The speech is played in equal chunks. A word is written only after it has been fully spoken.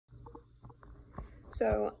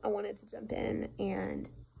So I wanted to jump in and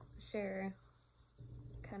share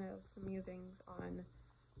kind of some musings on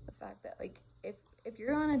the fact that like if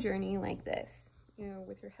you're on a journey like this,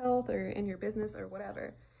 with your health or in your business or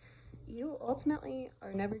whatever, you ultimately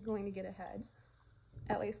are never going to get ahead,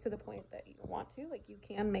 at least to the point that you want to. Like, you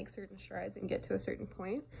can make certain strides and get to a certain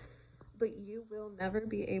point, but you will never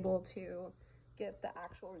be able to get the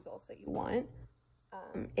actual results that you want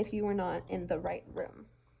if you are not in the right room.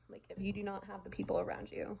 Like, if you do not have the people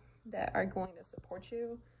around you that are going to support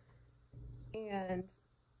you and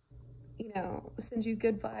send you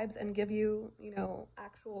good vibes and give you,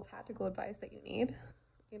 actual tactical advice that you need,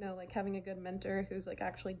 like having a good mentor who's like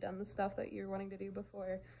actually done the stuff that you're wanting to do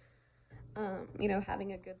before,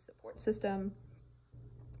 having a good support system,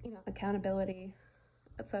 accountability,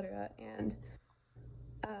 etc. And,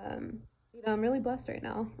 I'm really blessed right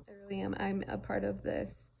now. I really am. I'm a part of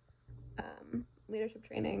this leadership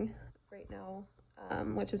training right now,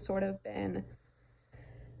 which has sort of been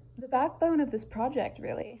the backbone of this project,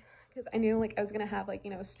 really, because I knew like I was gonna have like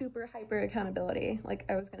super hyper accountability. Like,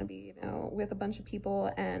 I was gonna be with a bunch of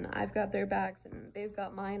people, and I've got their backs and they've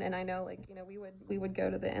got mine, and I know like we would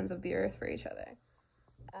go to the ends of the earth for each other,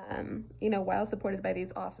 while supported by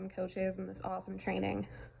these awesome coaches and this awesome training.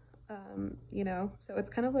 So it's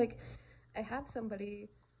kind of like I have somebody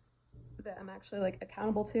that I'm actually like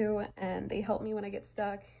accountable to, and they help me when I get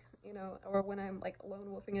stuck, or when I'm like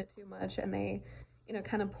lone wolfing it too much, and they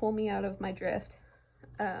kind of pull me out of my drift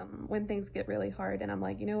when things get really hard, and I'm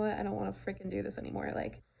like, you know what, I don't want to freaking do this anymore.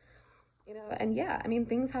 Like, and yeah, I mean,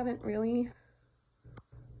 things haven't really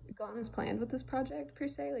gone as planned with this project per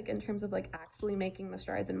se, like in terms of like actually making the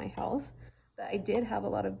strides in my health. But I did have a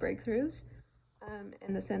lot of breakthroughs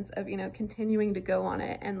in the sense of continuing to go on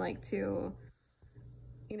it, and like to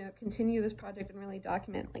continue this project and really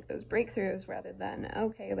document like those breakthroughs, rather than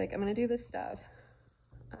okay, like I'm gonna do this stuff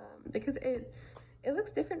because it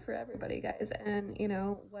looks different for everybody, guys. And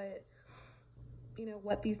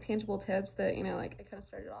what these tangible tips that like I kind of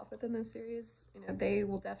started off with in this series, they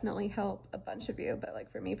will definitely help a bunch of you. But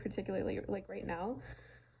like for me particularly, like right now,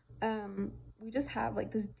 we just have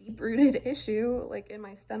like this deep-rooted issue like in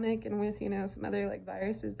my stomach, and with some other like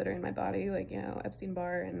viruses that are in my body, like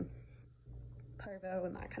Epstein-Barr and parvo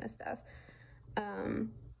and that kind of stuff. And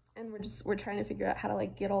we're trying to figure out how to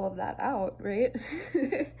like get all of that out, right?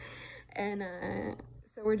 And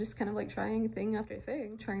so we're just kind of like trying thing after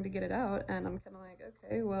thing, trying to get it out. And I'm kind of like,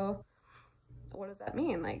 okay, well, what does that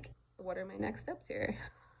mean? Like, what are my next steps here?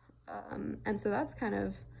 And so that's kind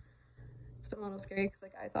of, it's been a little scary, because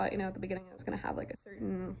like I thought, at the beginning I was going to have like a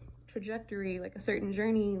certain trajectory, like a certain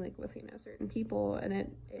journey, like with certain people, and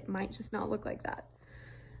it might just not look like that.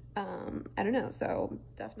 I don't know. So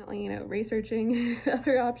definitely, researching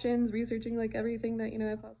other options, researching like everything that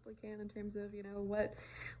I possibly can in terms of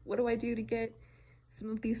what do I do to get some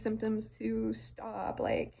of these symptoms to stop?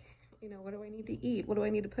 Like, what do I need to eat? What do I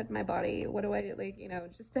need to put in my body? What do I like,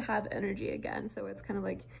 just to have energy again? So it's kind of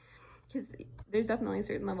like, because there's definitely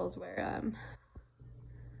certain levels where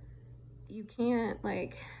you can't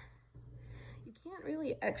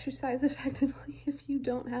really exercise effectively if you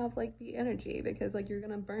don't have like the energy, because like you're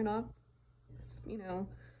gonna burn off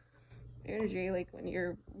energy like when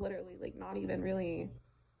you're literally like not even really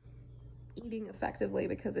eating effectively,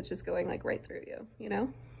 because it's just going like right through you.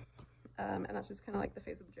 And that's just kind of like the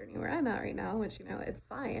phase of the journey where I'm at right now, which it's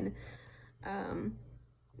fine.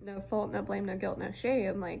 No fault, no blame, no guilt, no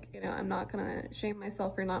shame. Like, I'm not gonna shame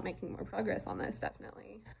myself for not making more progress on this,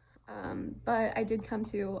 definitely. But I did come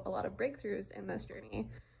to a lot of breakthroughs in this journey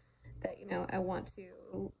that I want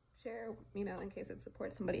to share, in case it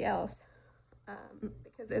supports somebody else,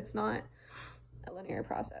 because it's not a linear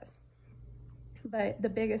process. But the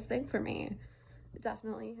biggest thing for me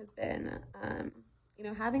definitely has been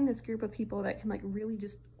having this group of people that can like really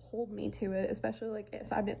just hold me to it, especially like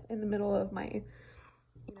if I'm in the middle of my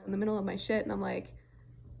shit, and I'm like,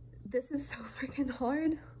 this is so freaking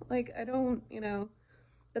hard, like I don't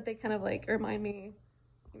that they kind of like remind me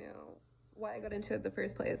why I got into it in the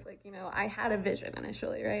first place. Like, I had a vision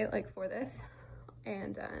initially, right, like for this,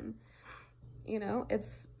 and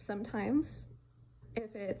it's sometimes,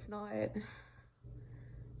 if it's not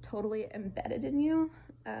totally embedded in you,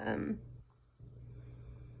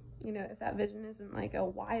 if that vision isn't like a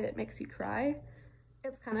why that makes you cry,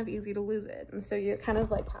 it's kind of easy to lose it. And so you kind of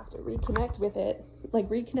like have to reconnect with it, like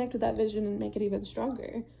reconnect with that vision and make it even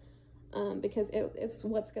stronger, because it's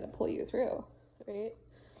what's going to pull you through, right?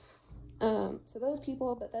 So those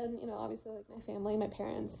people, but then obviously like my family, my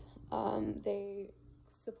parents, they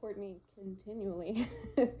support me continually.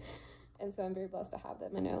 And so I'm very blessed to have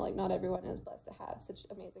them. I know like not everyone is blessed to have such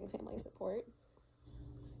amazing family support.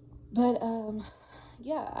 But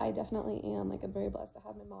yeah, I definitely am. Like, I'm very blessed to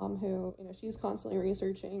have my mom who, she's constantly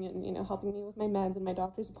researching and, helping me with my meds and my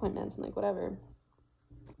doctor's appointments and like whatever.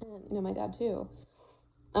 And, my dad too.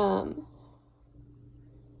 Um,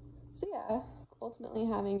 so yeah, ultimately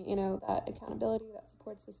having, that accountability, that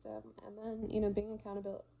support system, and then, being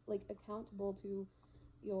accountable to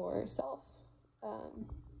yourself. Um,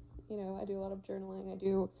 I do a lot of journaling. I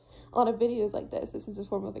do a lot of videos like this. This is a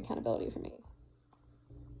form of accountability for me.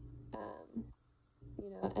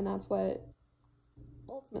 And that's what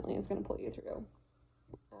ultimately is going to pull you through.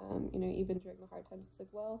 Even during the hard times, it's like,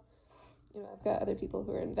 well, I've got other people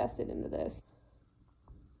who are invested into this.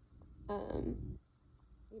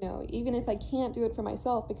 Even if I can't do it for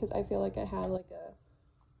myself because I feel like I have like a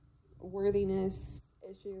worthiness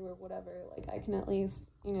issue or whatever, like I can at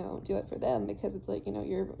least, do it for them because it's like,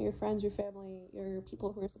 your friends, your family, your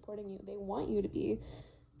people who are supporting you, they want you to be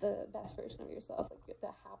the best version of yourself, like the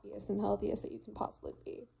happiest and healthiest that you can possibly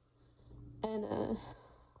be. And,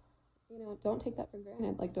 don't take that for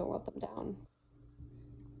granted. Like, don't let them down.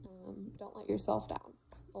 Don't let yourself down,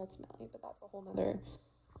 ultimately. But that's a whole nother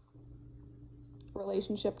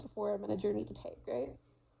relationship to form and a journey to take, right?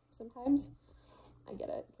 Sometimes I get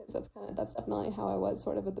it because that's definitely how I was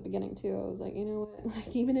sort of at the beginning too. I was like, you know what,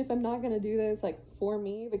 like even if I'm not gonna do this like for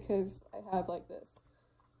me because I have like this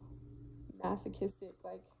masochistic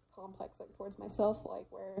like complex like towards myself, like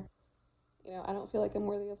where I don't feel like I'm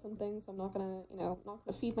worthy of something, so I'm not gonna not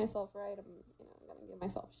gonna feed myself right. I'm gonna give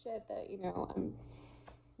myself shit that and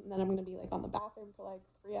then I'm gonna be like on the bathroom for like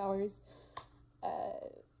 3 hours,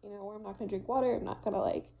 or I'm not gonna drink water. I'm not gonna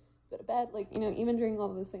like go to bed. Like, even during all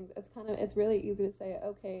of those things, it's really easy to say,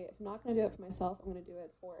 okay, if I'm not gonna do it for myself, I'm gonna do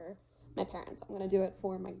it for my parents. I'm gonna do it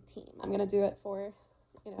for my team. I'm gonna do it for,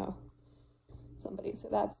 somebody. So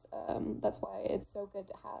that's why it's so good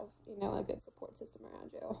to have, a good support system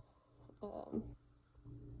around you,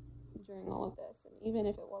 during all of this. And even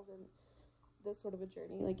if it wasn't this sort of a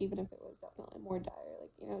journey, like even if it was definitely more dire,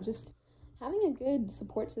 like, just having a good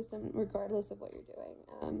support system regardless of what you're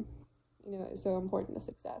doing, is so important to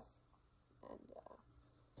success. And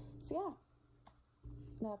so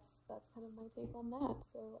yeah, that's kind of my take on that.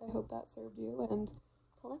 So I hope that served you, and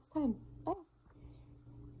till next time, bye.